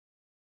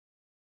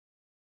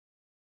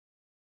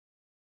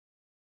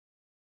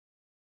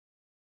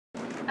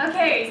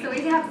Okay, so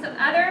we have some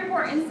other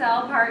important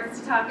cell parts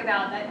to talk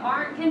about that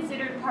aren't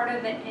considered part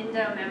of the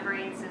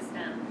endomembrane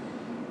system.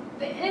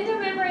 The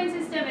endomembrane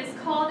system is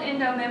called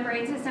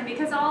endomembrane system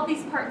because all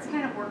these parts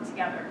kind of work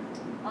together.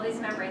 All these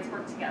membranes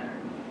work together.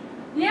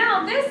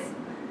 Now this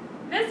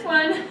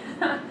one,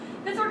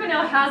 this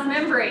organelle has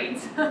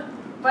membranes,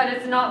 but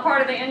it's not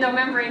part of the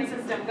endomembrane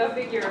system, go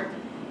figure.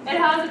 It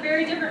has a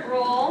very different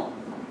role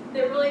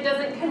that really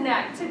doesn't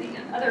connect to the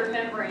other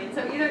membrane.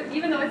 So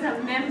even though it's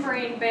a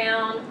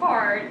membrane-bound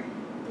part, it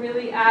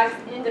really acts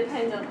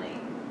independently.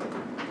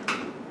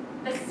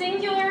 The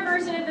singular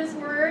version of this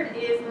word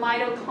is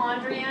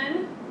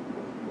mitochondrion.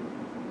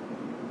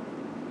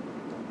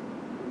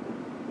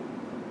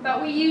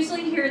 But we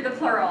usually hear the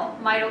plural,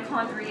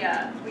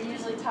 mitochondria. We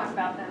usually talk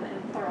about them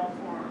in plural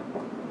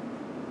form.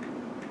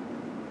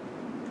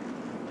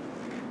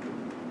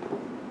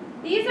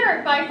 These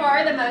are by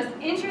far the most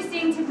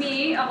interesting to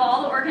me of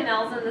all the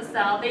organelles in the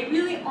cell. They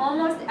really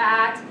almost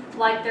act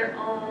like their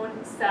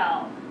own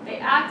cell. They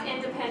act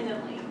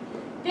independently.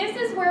 This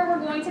is where we're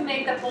going to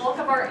make the bulk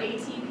of our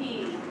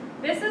ATP.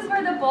 This is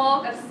where the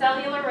bulk of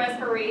cellular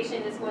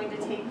respiration is going to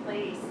take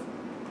place.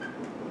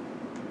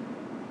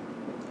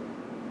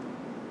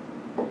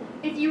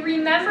 If you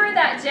remember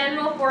that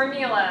general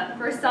formula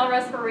for cell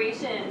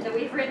respiration that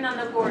we've written on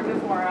the board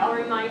before, I'll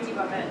remind you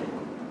of it.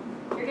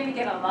 You're going to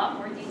get a lot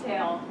more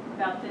detail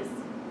about this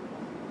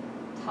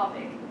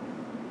topic.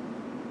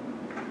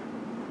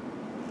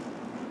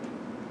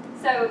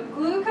 So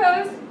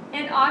glucose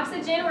and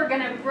oxygen, we're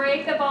going to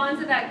break the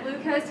bonds of that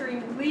glucose to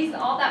release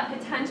all that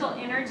potential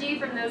energy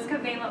from those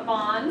covalent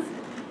bonds.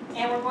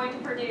 And we're going to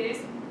produce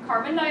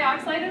carbon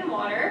dioxide and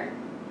water.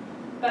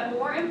 But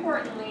more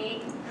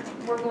importantly,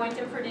 we're going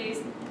to produce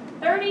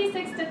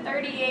 36 to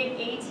 38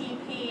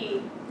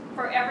 ATP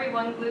for every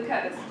one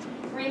glucose.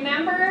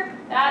 Remember,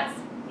 that's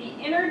the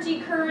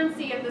energy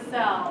currency of the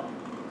cell.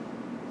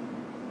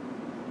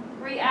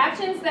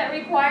 Reactions that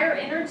require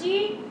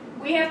energy,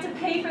 we have to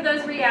pay for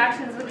those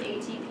reactions with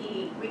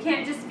ATP. We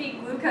can't just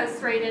feed glucose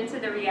straight into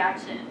the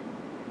reaction.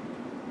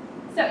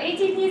 So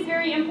ATP is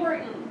very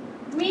important.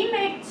 We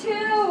make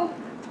 2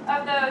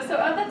 of those. So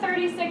of the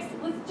 36,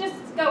 let's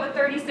just go with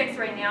 36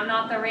 right now,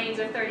 not the range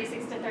of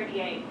 36 to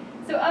 38.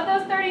 So of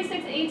those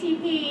 36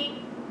 ATP,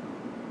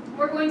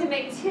 we're going to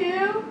make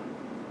 2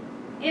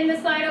 in the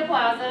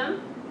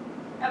cytoplasm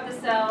of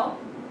the cell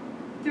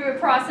through a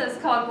process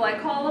called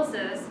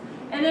glycolysis.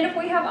 And then if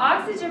we have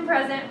oxygen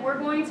present, we're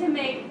going to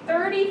make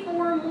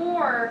 34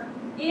 more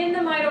in the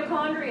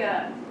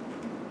mitochondria.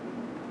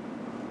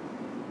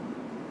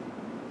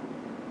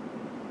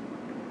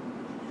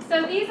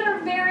 So these are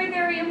very,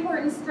 very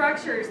important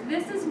structures.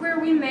 This is where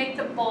we make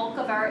the bulk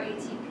of our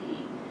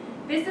ATP.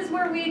 This is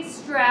where we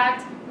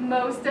extract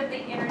most of the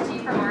energy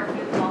from our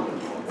food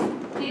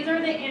molecules. These are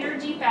the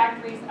energy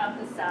factories of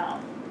the cell.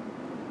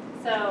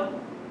 So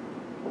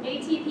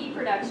ATP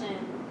production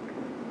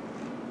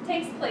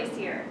takes place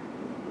here.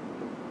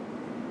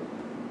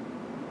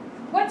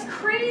 What's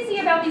crazy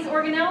about these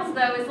organelles,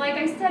 though, is like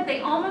I said, they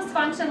almost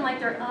function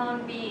like their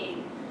own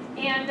being.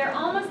 And they're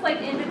almost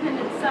like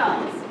independent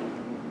cells.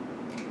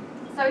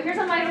 So here's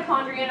a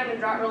mitochondria, I'm going to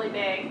draw it really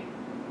big.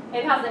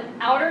 It has an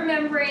outer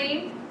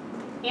membrane,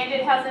 and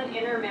it has an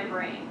inner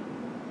membrane.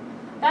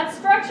 That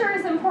structure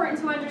is important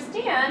to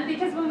understand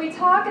because when we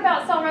talk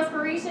about cell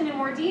respiration in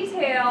more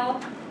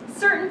detail,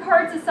 certain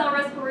parts of cell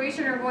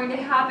respiration are going to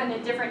happen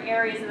in different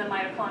areas of the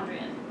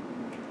mitochondrion.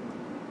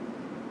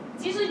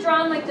 It's usually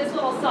drawn like this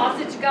little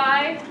sausage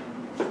guy.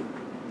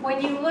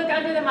 When you look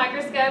under the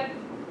microscope,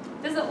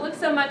 it doesn't look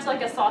so much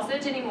like a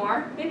sausage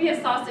anymore. Maybe a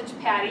sausage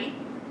patty.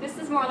 This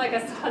is more like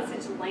a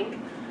sausage link,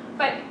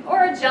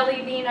 or a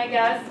jelly bean, I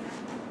guess.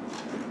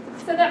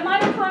 So that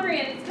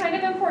mitochondrion, it's kind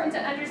of important to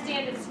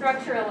understand its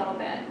structure a little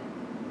bit.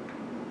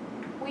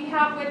 We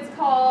have what's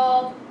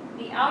called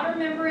the outer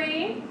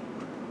membrane.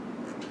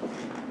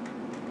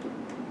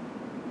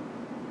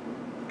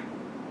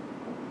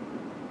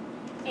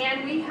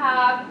 And we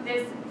have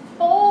this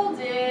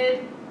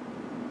folded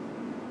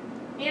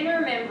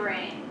inner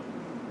membrane.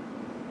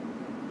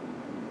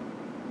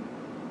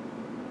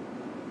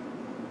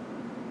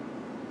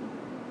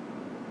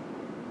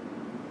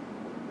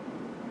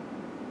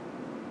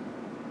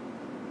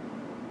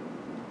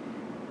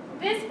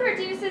 This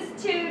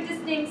produces 2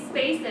 distinct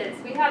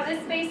spaces. We have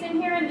this space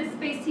in here and this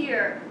space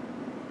here.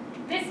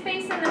 This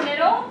space in the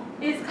middle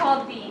is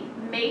called the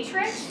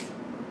matrix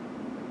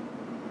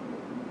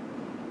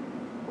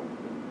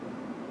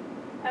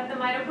of the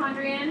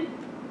mitochondrion.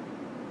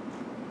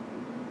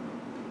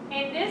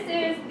 And this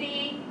is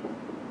the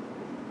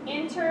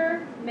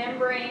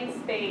intermembrane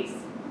space.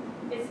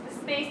 It's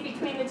the space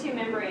between the 2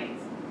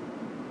 membranes.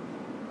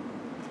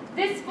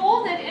 This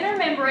folded inner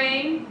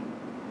membrane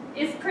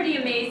is pretty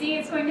amazing.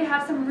 It's going to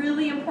have some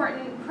really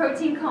important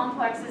protein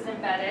complexes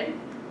embedded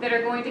that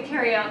are going to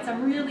carry out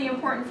some really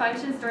important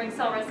functions during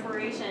cell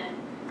respiration.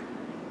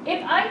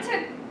 If I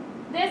took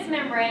this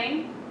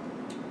membrane,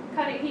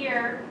 cut it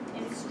here,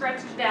 and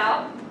stretched it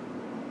out,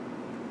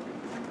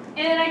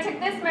 and I took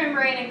this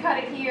membrane and cut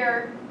it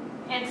here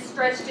and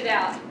stretched it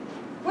out,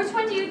 Which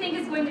one do you think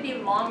is going to be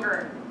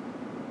longer?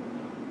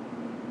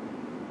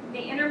 The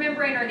inner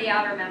membrane or the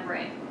outer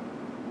membrane?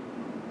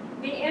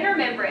 The inner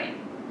membrane.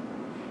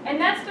 And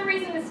that's the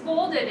reason it's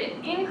folded.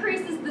 It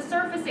increases the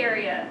surface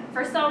area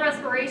for cell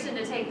respiration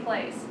to take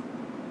place.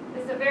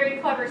 It's a very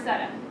clever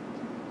setup.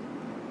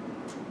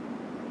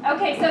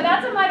 Okay, so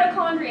that's a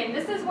mitochondrion.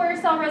 This is where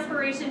cell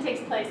respiration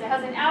takes place. It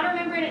has an outer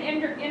membrane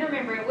and inner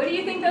membrane. What do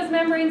you think those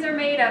membranes are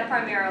made of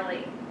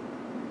primarily?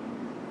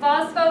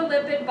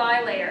 Phospholipid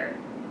bilayer.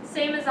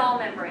 Same as all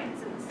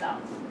membranes in the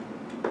cell.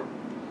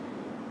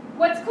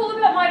 What's cool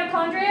about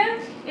mitochondria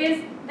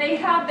is they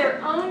have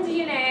their own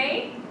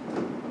DNA.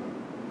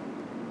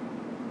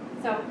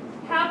 So,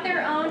 have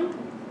their own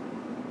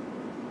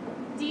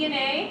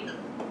DNA.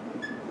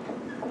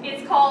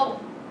 It's called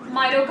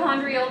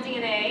mitochondrial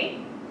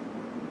DNA.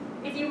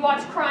 If you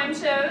watch crime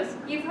shows,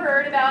 you've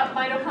heard about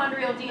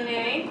mitochondrial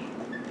DNA.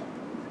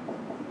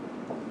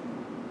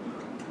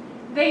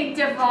 They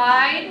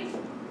divide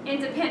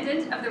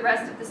independent of the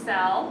rest of the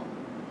cell.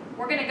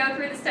 We're going to go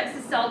through the steps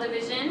of cell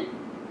division,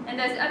 and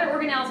those other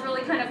organelles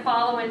really kind of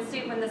follow in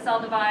suit. When the cell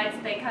divides,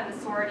 they kind of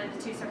sort into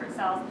two separate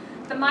cells.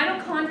 The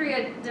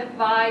mitochondria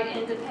divide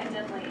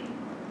independently.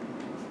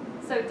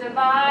 So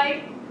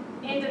divide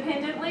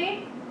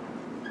independently,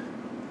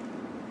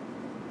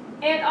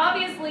 and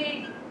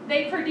obviously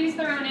they produce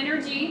their own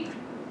energy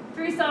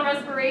through cell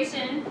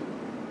respiration.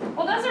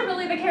 Well, those are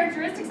really the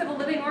characteristics of a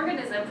living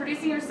organism: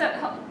 producing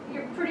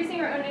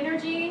your own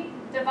energy,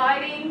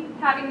 dividing,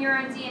 having your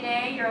own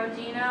DNA, your own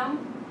genome.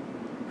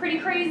 Pretty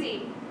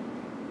crazy.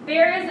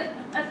 There is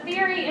a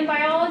theory in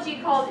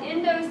biology called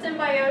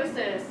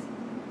endosymbiosis.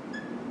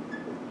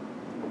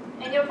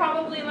 And you'll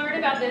probably learn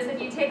about this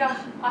if you take a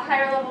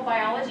higher level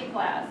biology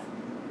class.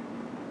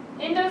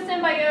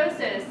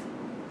 Endosymbiosis.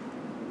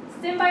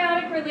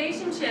 Symbiotic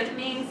relationship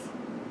means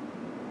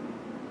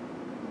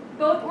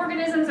both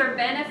organisms are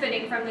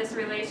benefiting from this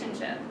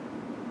relationship.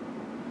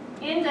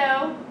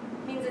 Endo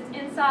means it's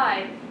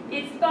inside.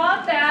 It's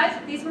thought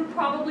that these were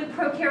probably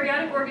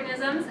prokaryotic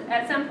organisms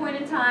at some point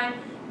in time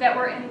that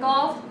were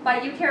engulfed by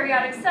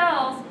eukaryotic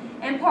cells,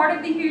 and part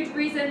of the huge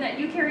reason that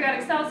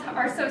eukaryotic cells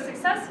are so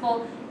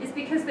successful is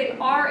because they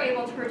are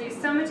able to produce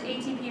so much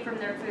ATP from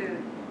their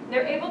food.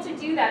 They're able to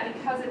do that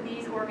because of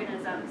these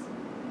organisms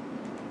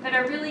that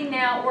are really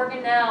now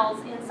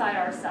organelles inside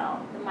our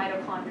cell, the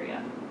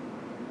mitochondria.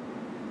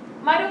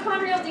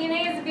 Mitochondrial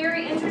DNA is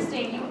very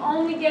interesting. You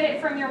only get it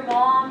from your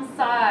mom's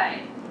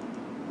side.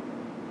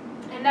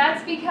 And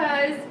that's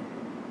because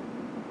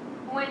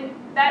when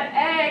that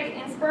egg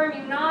and sperm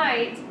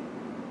unite,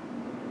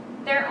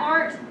 there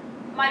aren't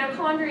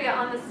mitochondria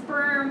on the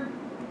sperm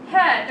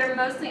head, they're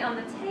mostly on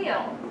the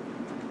tail.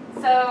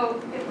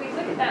 So if we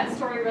look at that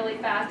story really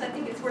fast, I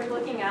think it's worth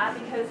looking at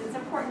because it's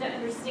important to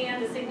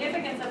understand the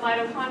significance of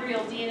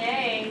mitochondrial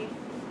DNA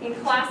in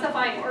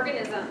classifying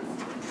organisms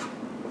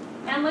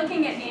and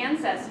looking at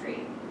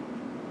ancestry.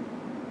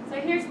 So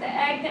here's the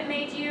egg that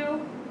made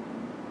you,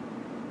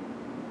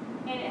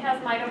 and it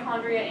has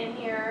mitochondria in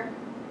here,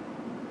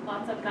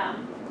 lots of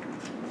them.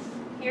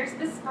 Here's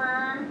the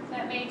sperm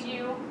that made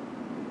you.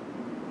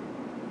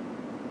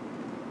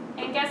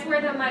 And guess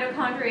where the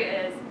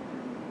mitochondria is?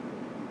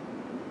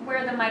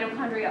 Where the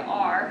mitochondria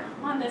are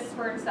on this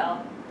sperm cell.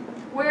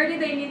 Where do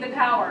they need the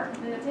power?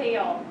 In the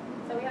tail.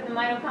 So we have the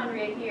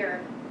mitochondria here.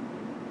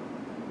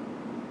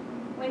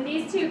 When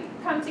these two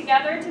come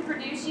together to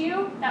produce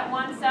you, that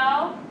one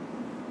cell,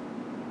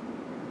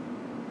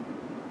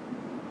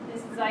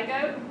 this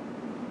zygote,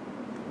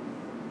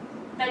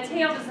 that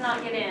tail does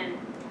not get in.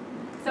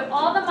 So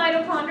all the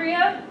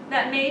mitochondria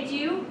that made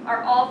you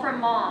are all from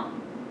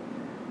mom.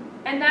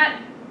 And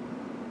that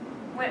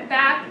went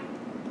back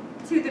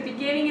to the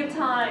beginning of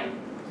time.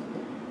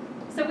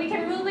 So we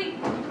can really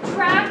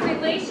track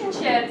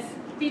relationships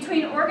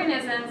between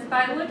organisms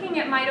by looking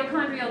at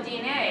mitochondrial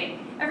DNA.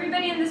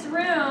 Everybody in this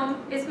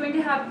room is going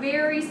to have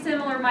very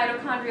similar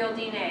mitochondrial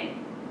DNA.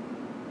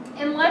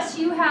 Unless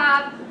you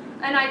have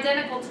an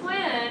identical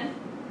twin,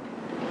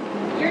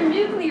 your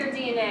nuclear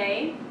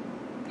DNA,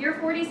 your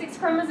 46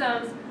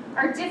 chromosomes,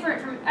 are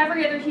different from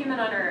every other human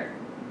on Earth.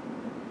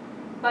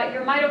 But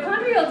your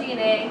mitochondrial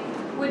DNA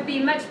would be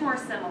much more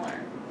similar.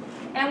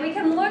 And we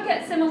can look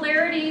at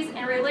similarities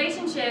and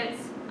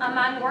relationships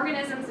among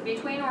organisms and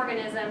between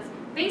organisms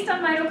based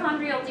on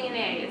mitochondrial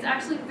DNA. It's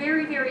actually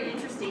very, very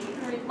interesting. You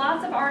can read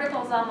lots of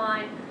articles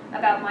online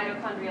about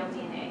mitochondrial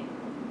DNA.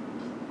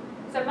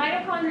 So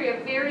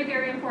mitochondria are very,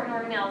 very important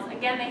organelles.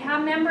 Again, they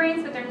have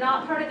membranes, but they're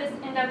not part of this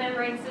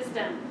endomembrane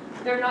system.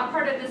 They're not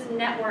part of this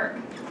network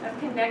of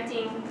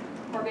connecting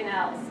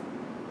organelles.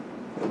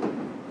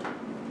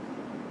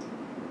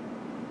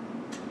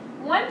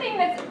 One thing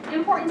that's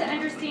important to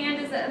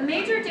understand is that a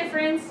major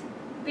difference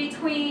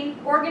between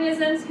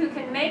organisms who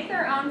can make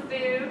their own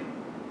food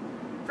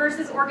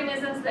versus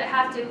organisms that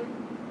have to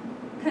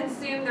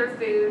consume their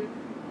food,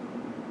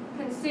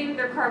 consume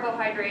their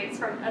carbohydrates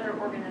from other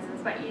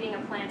organisms by eating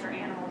a plant or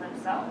animal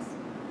themselves.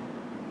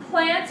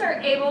 Plants are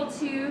able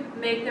to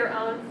make their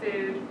own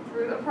food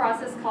through a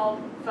process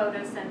called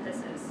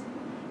photosynthesis.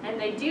 and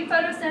they do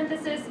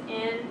photosynthesis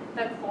in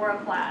the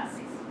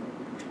chloroplasts.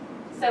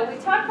 So we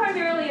talked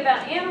primarily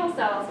about animal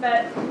cells,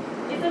 but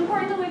it's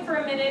important to look for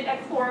a minute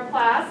at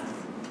chloroplasts.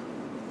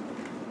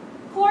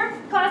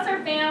 Chloroplasts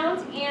are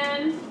found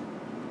in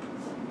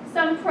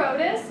some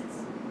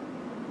protists.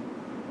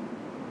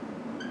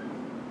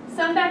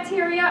 Some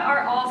bacteria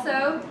are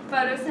also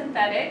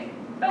photosynthetic,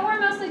 but we're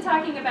mostly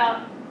talking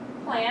about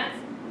plants.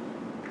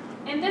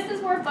 And this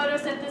is where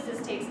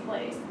photosynthesis takes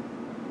place.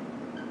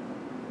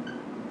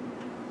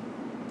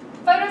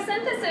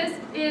 Photosynthesis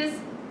is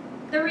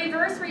the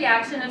reverse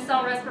reaction of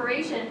cell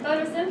respiration.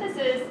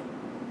 Photosynthesis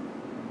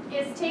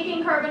is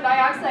taking carbon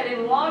dioxide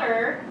and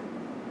water,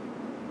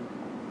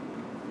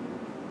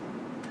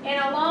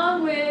 and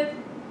along with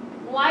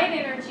light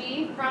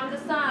energy from the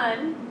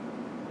sun,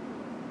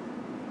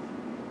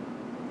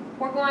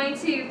 we're going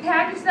to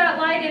package that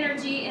light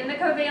energy in the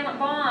covalent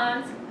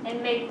bonds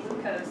and make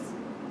glucose.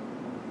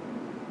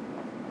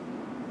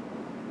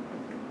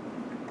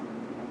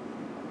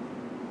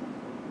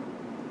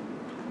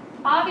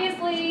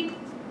 Obviously,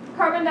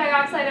 carbon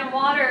dioxide and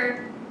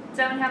water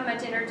don't have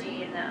much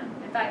energy in them.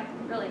 In fact,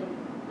 really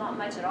not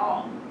much at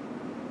all.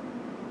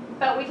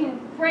 But we can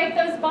break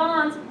those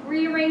bonds,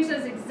 rearrange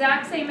those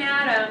exact same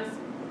atoms,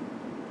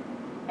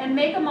 and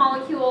make a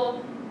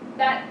molecule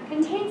that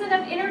contains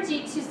enough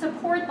energy to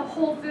support the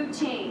whole food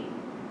chain.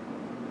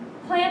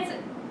 Plants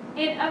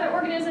and other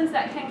organisms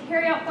that can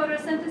carry out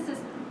photosynthesis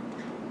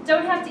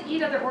don't have to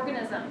eat other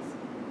organisms.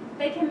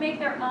 They can make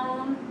their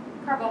own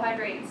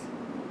carbohydrates.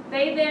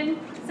 They then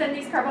send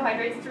these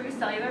carbohydrates through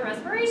cellular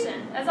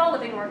respiration, as all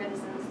living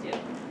organisms do.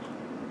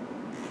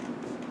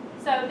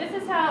 So this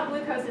is how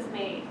glucose is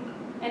made,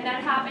 and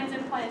that happens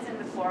in plants in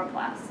the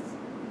chloroplasts.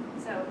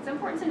 So it's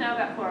important to know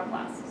about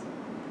chloroplasts.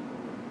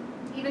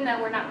 Even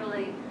though we're not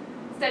really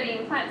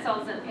studying plant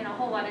cells in a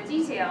whole lot of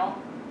detail,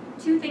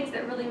 two things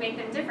that really make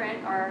them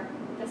different are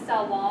the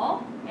cell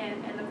wall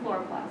and the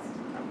chloroplast.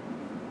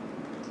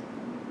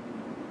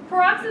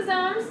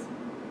 Peroxisomes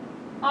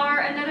are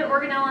another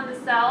organelle in the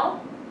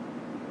cell.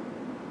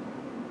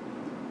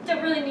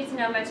 Don't really need to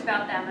know much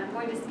about them. I'm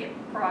going to skip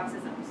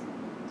peroxisomes.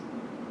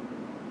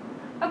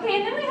 Okay,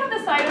 and then we have the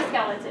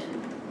cytoskeleton.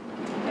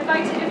 If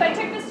I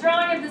took this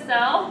drawing of the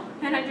cell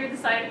and I drew the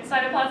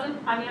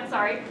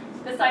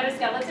the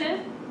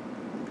cytoskeleton,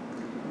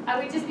 I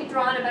would just be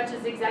drawing a bunch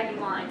of zigzaggy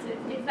lines.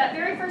 It's that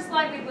very first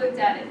slide we looked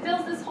at. It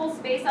fills this whole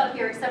space out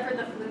here except for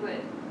the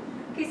fluid.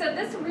 Okay, so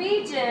this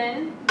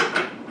region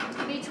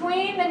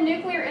between the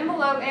nuclear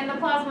envelope and the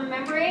plasma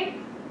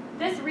membrane,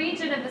 this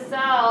region of the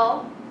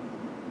cell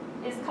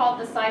is called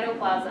the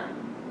cytoplasm.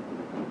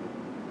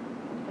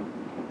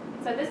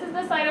 So this is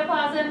the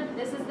cytoplasm,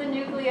 this is the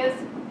nucleus.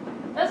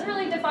 Those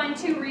really define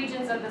two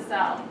regions of the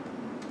cell.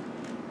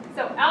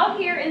 So out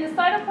here in the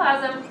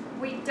cytoplasm,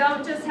 we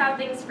don't just have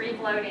things free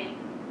floating.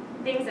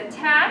 Things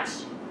attach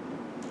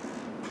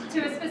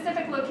to a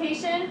specific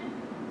location.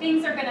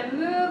 Things are going to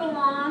move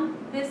along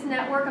this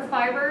network of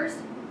fibers.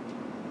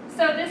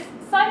 So this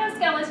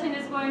cytoskeleton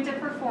is going to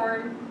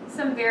perform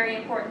some very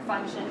important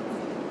functions.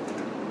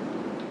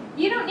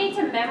 You don't need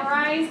to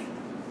memorize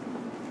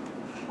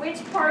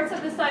which parts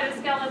of the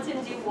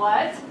cytoskeleton do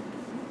what,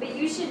 but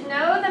you should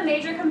know the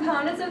major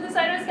components of the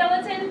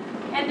cytoskeleton,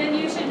 and then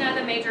you should know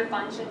the major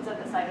functions of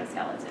the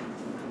cytoskeleton.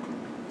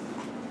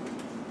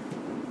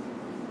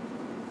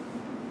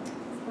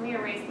 So let me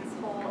erase this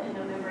whole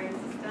endomembrane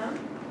system.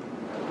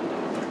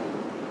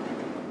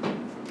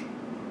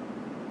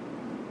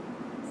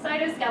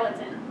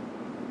 Cytoskeleton.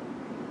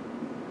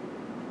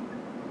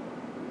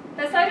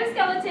 The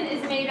cytoskeleton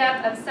is made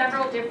up of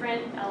several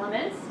different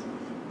elements,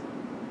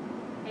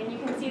 and you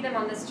can see them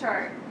on this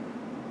chart.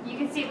 You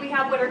can see we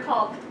have what are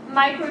called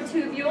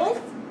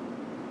microtubules,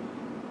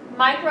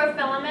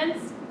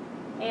 microfilaments,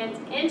 and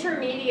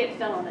intermediate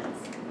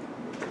filaments.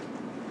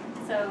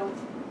 So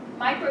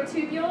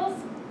microtubules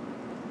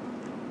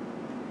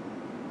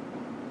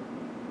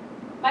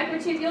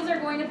are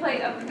going to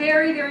play a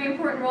very, very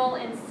important role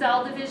in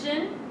cell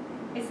division.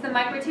 It's the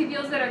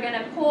microtubules that are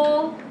going to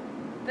pull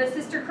the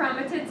sister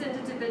chromatids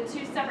into the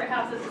two separate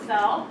halves of the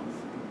cell.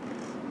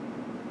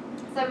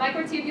 So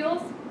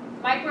microtubules,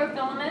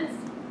 microfilaments,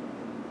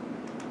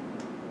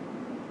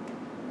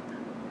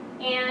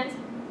 and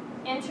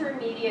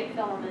intermediate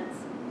filaments.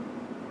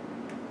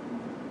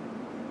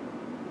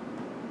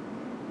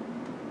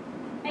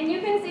 And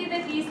you can see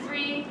that these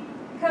three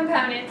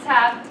components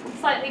have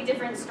slightly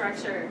different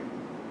structure,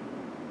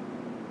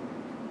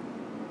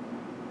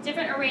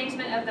 different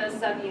arrangement of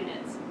those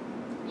subunits.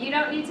 You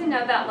don't need to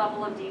know that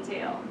level of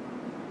detail.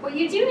 What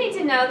you do need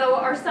to know, though,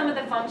 are some of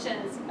the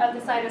functions of the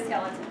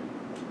cytoskeleton.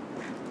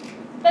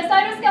 The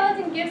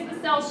cytoskeleton gives the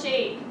cell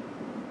shape.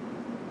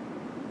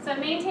 So it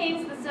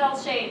maintains the cell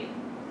shape.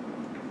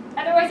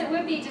 Otherwise, it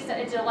would be just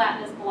a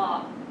gelatinous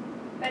blob.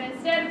 But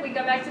instead, if we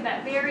go back to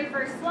that very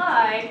first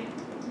slide,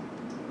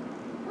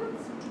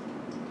 oops.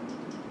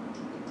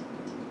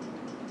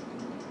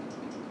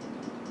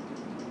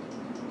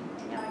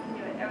 Now I can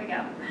do it. There we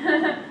go.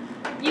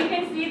 You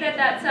can see that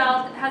that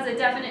cell has a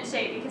definite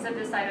shape because of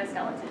the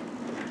cytoskeleton.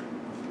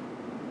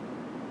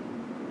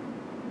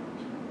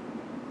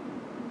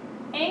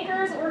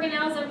 anchors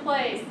organelles in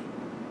place.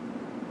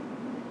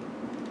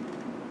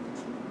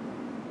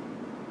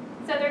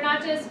 So they're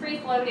not just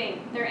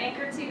free-floating, they're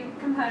anchored to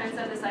components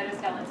of the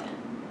cytoskeleton.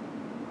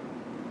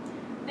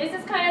 This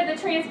is kind of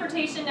the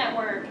transportation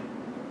network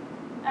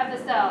of the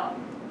cell.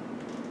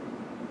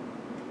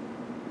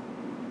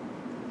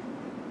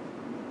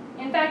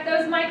 In fact,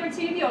 those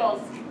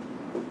microtubules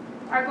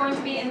are going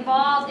to be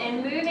involved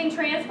in moving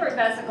transport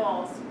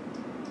vesicles.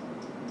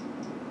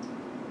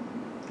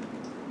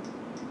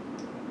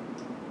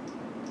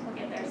 We'll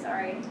get there,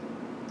 sorry.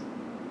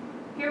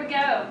 Here we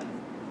go.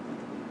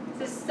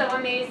 This is so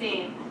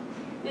amazing.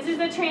 This is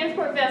the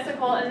transport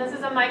vesicle, and this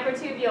is a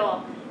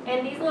microtubule.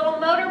 And these little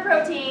motor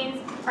proteins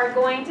are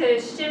going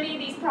to shimmy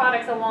these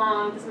products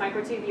along this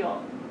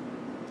microtubule.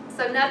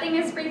 So nothing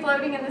is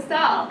free-floating in the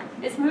cell.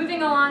 It's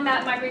moving along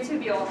that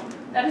microtubule.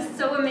 That is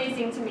so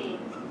amazing to me.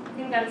 I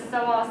think that is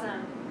so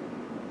awesome.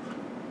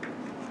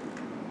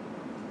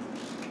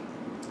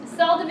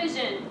 Cell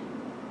division.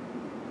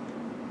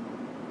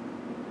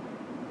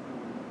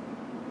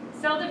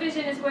 Cell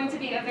division is going to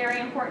be a very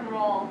important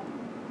role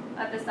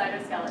of the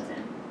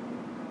cytoskeleton.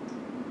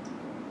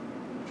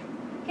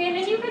 Okay, and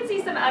then you can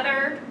see some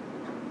other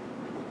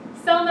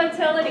cell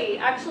motility,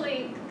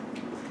 actually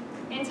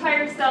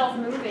entire cells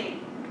moving.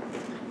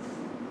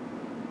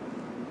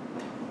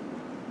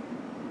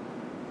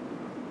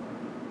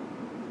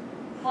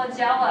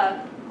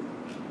 Flagella.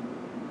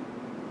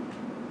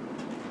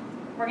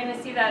 We're going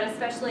to see that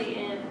especially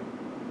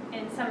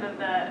in some of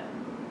the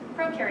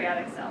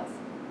prokaryotic cells.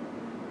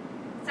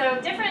 So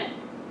different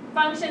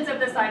functions of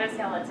the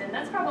cytoskeleton.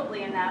 That's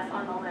probably enough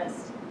on the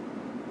list.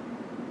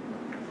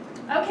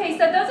 Okay,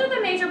 so those are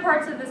the major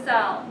parts of the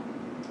cell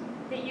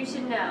that you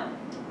should know.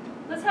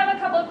 Let's have a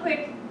couple of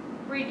quick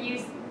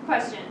review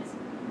questions.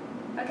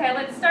 Okay,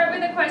 let's start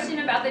with a question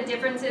about the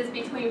differences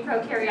between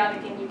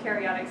prokaryotic and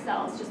eukaryotic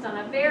cells, just on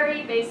a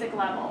very basic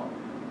level.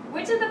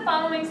 Which of the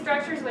following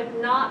structures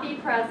would not be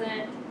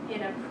present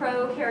in a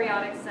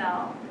prokaryotic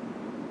cell?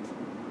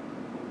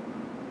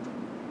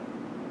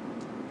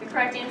 The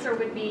correct answer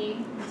would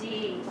be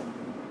D,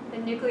 the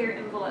nuclear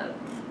envelope.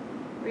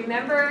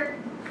 Remember,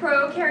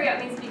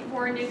 prokaryote means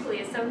before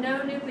nucleus, so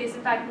no nucleus,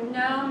 in fact,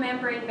 no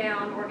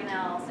membrane-bound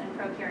organelles in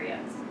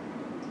prokaryotes.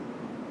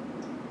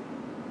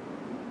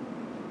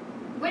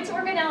 Which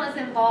organelle is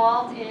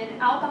involved in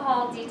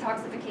alcohol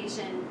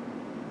detoxification?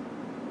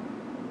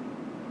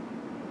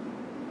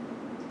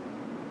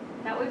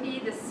 That would be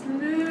the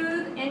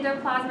smooth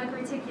endoplasmic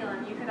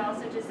reticulum. You could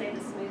also just say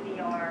the smooth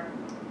ER.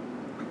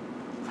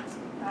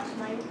 Gosh,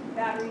 my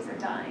batteries are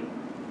dying.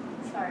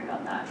 Sorry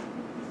about that.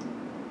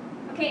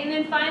 Okay, and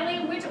then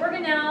finally, which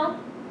organelle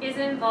is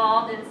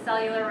involved in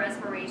cellular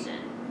respiration,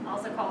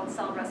 also called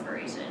cell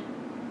respiration?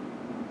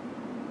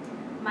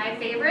 My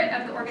favorite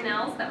of the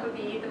organelles, that would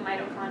be the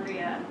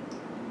mitochondria.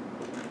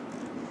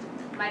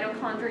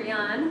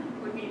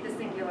 Mitochondrion would be the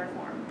singular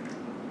form.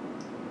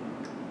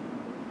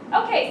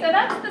 Okay, so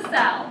that's the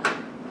cell.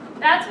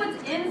 That's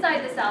what's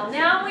inside the cell.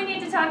 Now we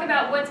need to talk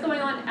about what's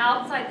going on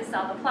outside the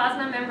cell, the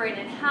plasma membrane,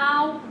 and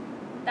how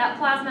that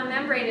plasma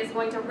membrane is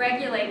going to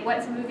regulate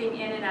what's moving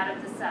in and out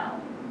of the cell.